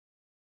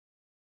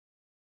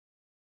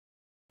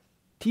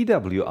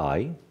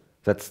TWI,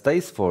 that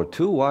stands for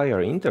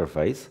two-wire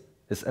interface,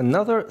 is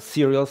another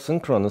serial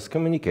synchronous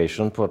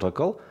communication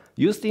protocol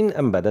used in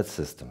embedded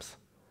systems.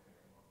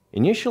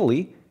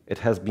 Initially, it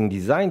has been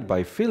designed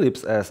by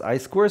Philips as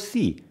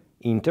I2C,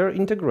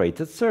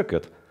 InterIntegrated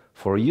Circuit,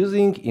 for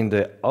using in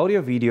the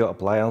audio-video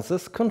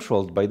appliances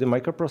controlled by the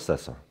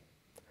microprocessor.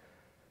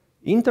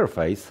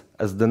 Interface,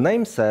 as the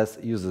name says,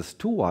 uses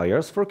two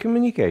wires for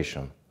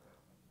communication.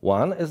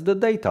 One is the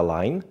data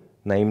line,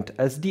 named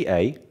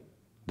SDA,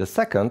 the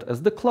second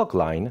is the clock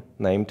line,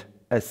 named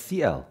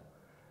SCL.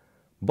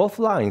 Both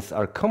lines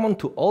are common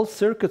to all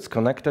circuits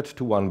connected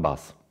to one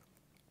bus.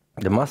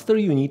 The master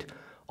unit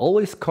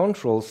always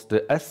controls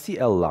the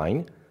SCL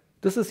line.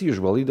 This is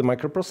usually the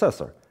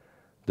microprocessor.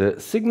 The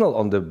signal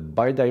on the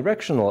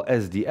bidirectional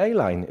SDA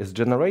line is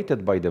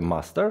generated by the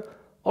master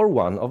or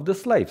one of the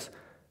slaves,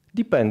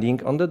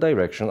 depending on the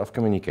direction of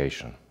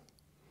communication.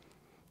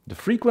 The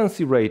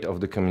frequency rate of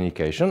the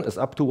communication is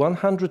up to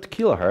 100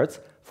 kHz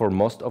for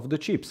most of the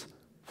chips,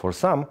 for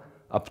some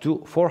up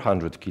to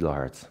 400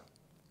 kHz.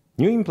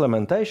 New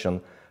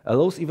implementation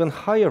allows even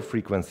higher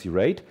frequency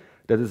rate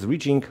that is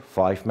reaching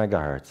 5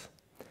 MHz.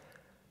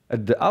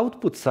 At the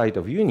output side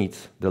of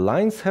units, the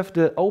lines have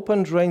the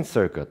open drain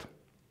circuit.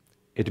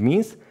 It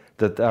means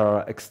that there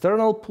are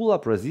external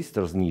pull-up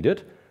resistors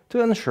needed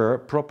to ensure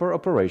proper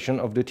operation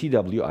of the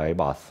TWI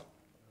bus.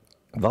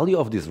 Value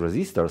of these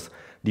resistors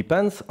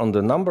depends on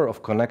the number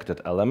of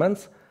connected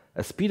elements,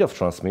 a speed of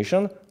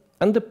transmission,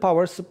 and the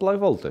power supply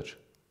voltage.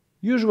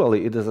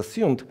 Usually it is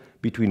assumed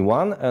between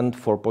 1 and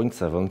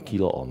 4.7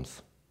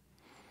 kOhms.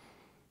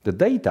 The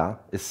data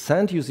is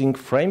sent using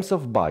frames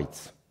of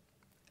bytes.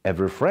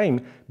 Every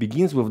frame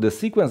begins with the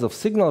sequence of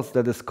signals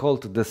that is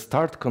called the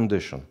start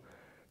condition.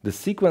 The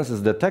sequence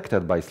is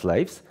detected by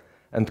slaves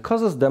and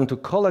causes them to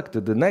collect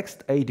the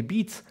next 8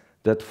 bits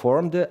that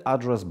form the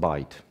address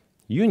byte,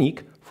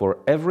 unique for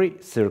every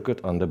circuit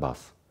on the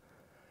bus.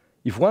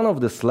 If one of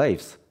the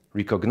slaves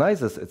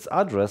recognizes its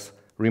address,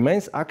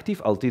 remains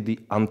active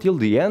until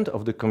the end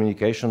of the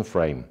communication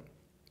frame.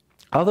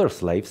 Other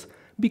slaves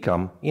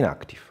become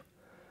inactive.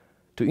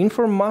 To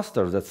inform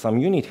master that some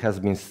unit has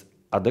been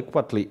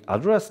adequately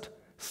addressed,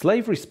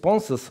 slave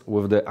responses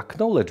with the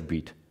acknowledge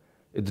bit.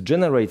 It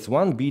generates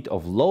one bit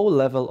of low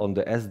level on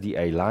the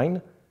SDA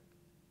line,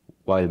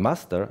 while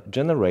master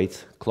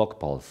generates clock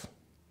pulse.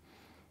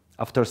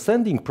 After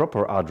sending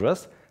proper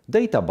address,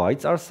 data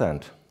bytes are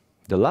sent.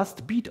 The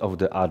last bit of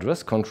the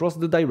address controls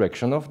the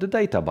direction of the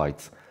data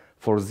bytes.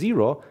 For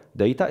 0,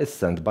 data is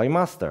sent by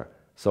master,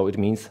 so it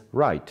means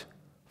write.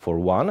 For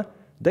 1,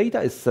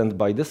 data is sent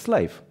by the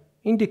slave,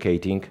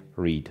 indicating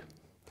read.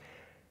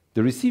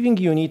 The receiving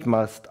unit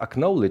must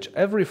acknowledge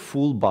every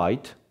full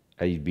byte,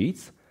 8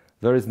 bits.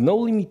 There is no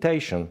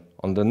limitation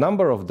on the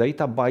number of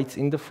data bytes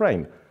in the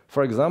frame.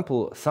 For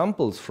example,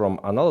 samples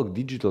from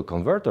analog-digital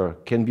converter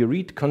can be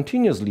read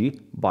continuously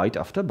byte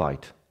after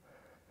byte.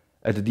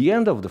 At the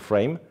end of the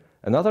frame,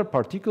 another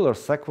particular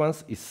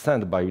sequence is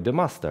sent by the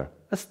master,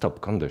 a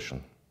stop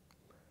condition.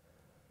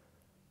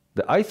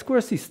 The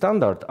I2C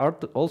standard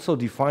also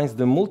defines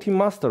the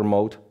multi-master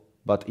mode,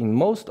 but in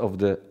most of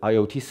the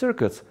IoT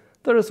circuits,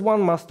 there is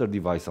one master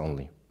device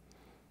only.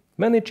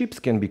 Many chips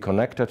can be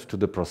connected to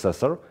the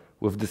processor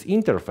with this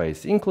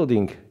interface,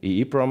 including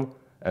EEPROM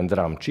and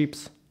RAM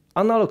chips,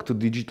 analog to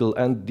digital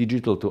and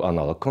digital to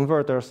analog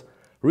converters,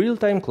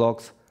 real-time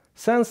clocks,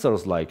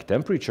 sensors like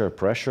temperature,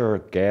 pressure,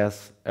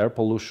 gas, air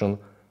pollution,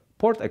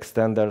 port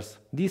extenders,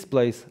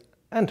 displays,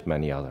 and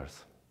many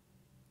others.